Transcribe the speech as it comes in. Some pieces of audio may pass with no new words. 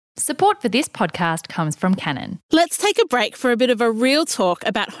Support for this podcast comes from Canon. Let's take a break for a bit of a real talk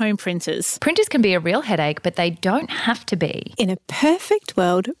about home printers. Printers can be a real headache, but they don't have to be. In a perfect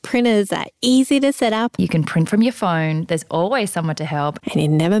world, printers are easy to set up. You can print from your phone, there's always someone to help. And you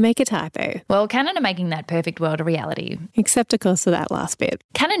never make a typo. Well, Canon are making that perfect world a reality. Except, of course, for that last bit.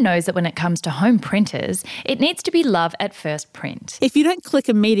 Canon knows that when it comes to home printers, it needs to be love at first print. If you don't click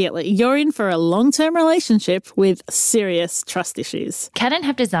immediately, you're in for a long-term relationship with serious trust issues. Canon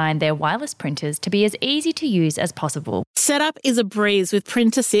have designed their wireless printers to be as easy to use as possible. Setup is a breeze with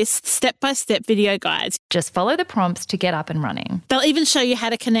Print Assist step-by-step video guides. Just follow the prompts to get up and running. They'll even show you how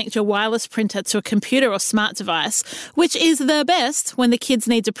to connect your wireless printer to a computer or smart device, which is the best when the kids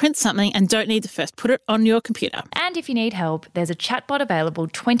need to print something and don't need to first put it on your computer. And if you need help, there's a chatbot available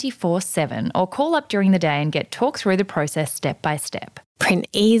 24/7, or call up during the day and get talk through the process step by step. Print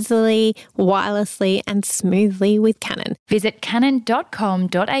easily, wirelessly and smoothly with Canon. Visit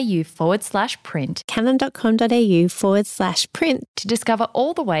canon.com.au/print canon.com.au/print to discover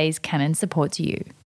all the ways Canon supports you.